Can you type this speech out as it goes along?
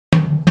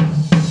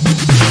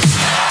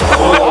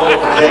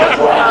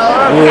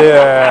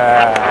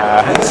Yeah.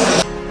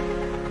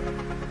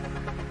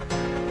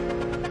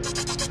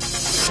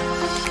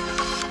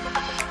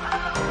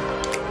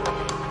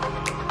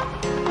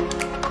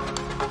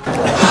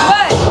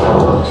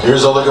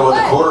 Here's a look at what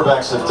the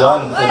quarterbacks have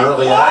done in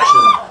early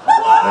action.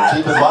 And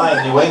keep in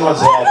mind, New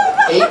England's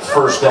had 8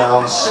 first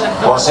downs,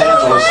 Los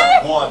Angeles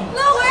 1.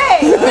 No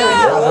way!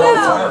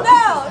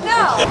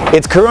 No.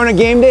 It's Corona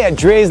game day at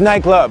Dre's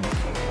nightclub.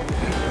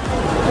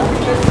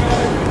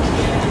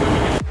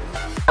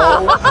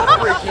 No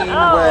freaking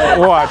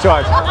way. Watch.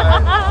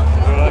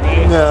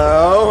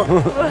 No.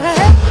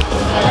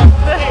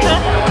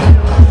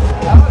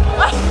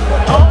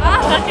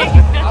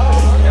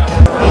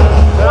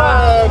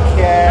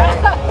 Okay.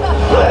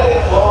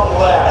 At long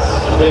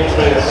last, the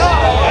Patriots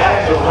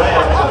and the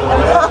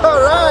Rams. All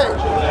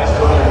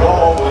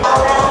right.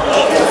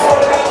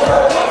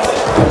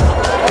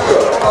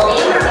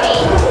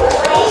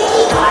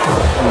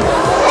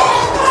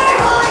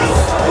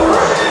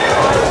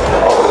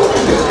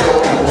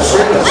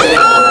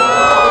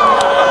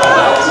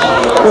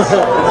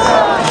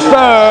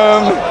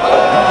 Boom.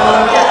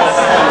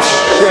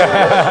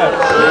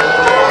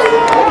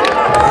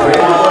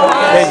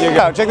 There you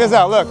go. Check this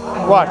out. Look.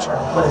 Watch.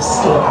 What a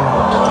scare.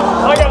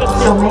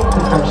 So make the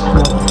first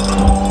move.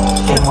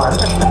 In work.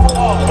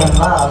 In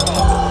love.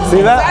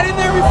 See that? That in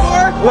there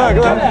before? Look.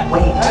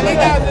 Wait I till think they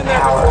that get was in the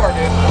there power. before,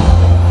 dude.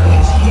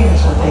 Because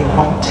here's what they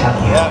won't tell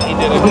you. Yeah, he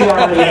did it. We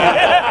already have.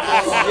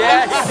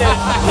 Yeah, he did.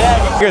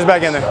 Yeah, Here's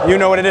back in there. You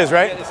know what it is,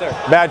 right? Yes, sir.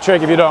 Bad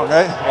trick if you don't,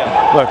 right?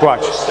 Yeah. Look,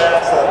 watch.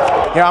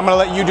 Here, I'm gonna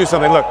let you do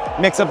something. Look,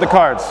 mix up the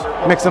cards.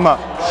 Mix them up.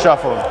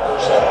 Shuffle them.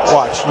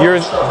 Watch.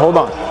 Yours. Hold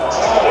on.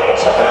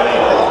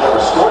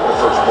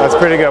 That's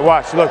pretty good.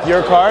 Watch. Look,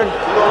 your card. To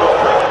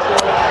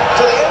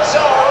the end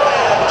zone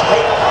and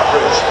great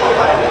coverage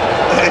provided.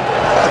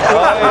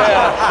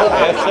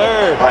 Yes,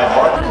 sir. By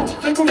Martin.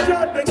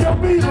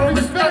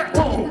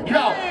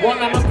 One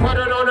I'ma put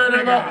it on a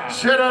nigga,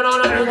 shit it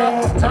on a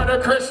nigga, turn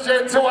a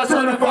Christian to a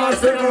certified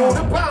sinner.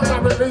 The pound I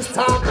release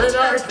Tom Petty.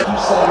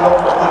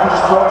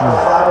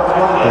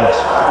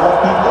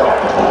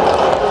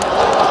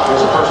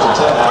 Here's a first and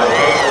 10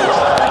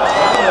 now.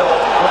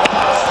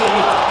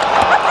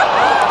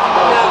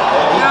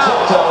 And he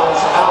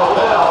tiptoes out of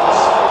bounds.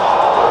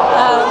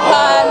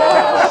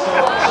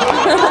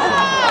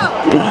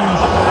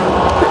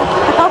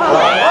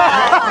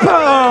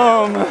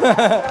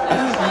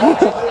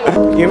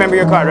 You remember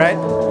your card, right?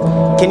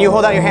 Can you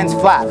hold out your hands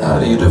flat? How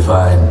do you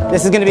define?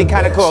 This is going to be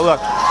kind of cool. Look,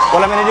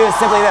 what I'm going to do is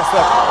simply this.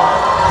 Look,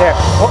 here,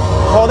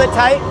 hold it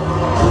tight,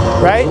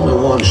 right? Only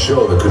one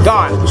show that could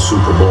Gone. follow the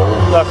Super Bowl.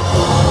 Look,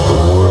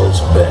 The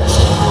world's best.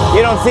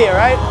 you don't see it,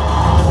 right?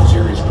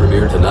 Series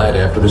premiere tonight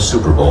after the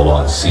Super Bowl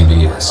on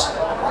CBS.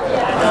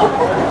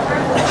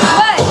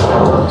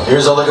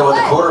 Here's a look at what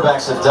the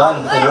quarterbacks have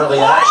done in early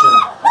action.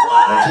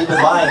 And keep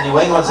in mind, New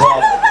England's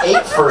had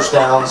 8 first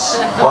downs,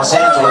 Los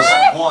Angeles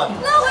 1.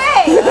 No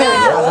way! No.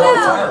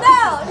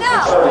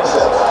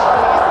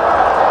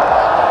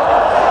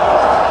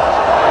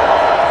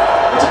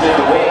 It's a big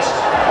waste.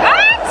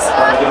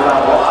 Trying to get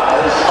around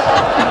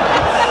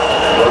wise.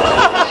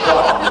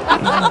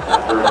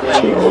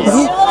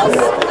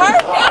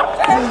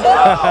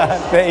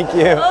 Thank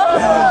you.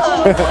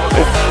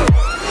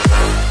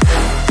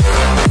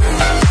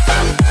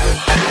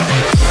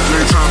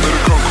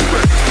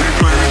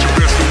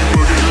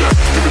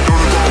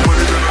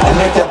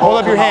 Hold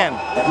up your hand.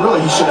 And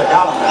really, he should have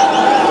got him.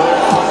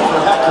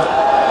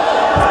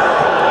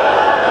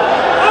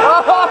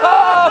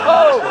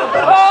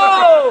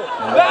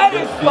 That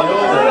is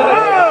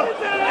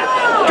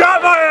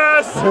Got my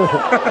ass!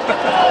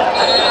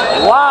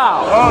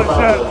 wow. Oh,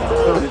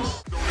 shit.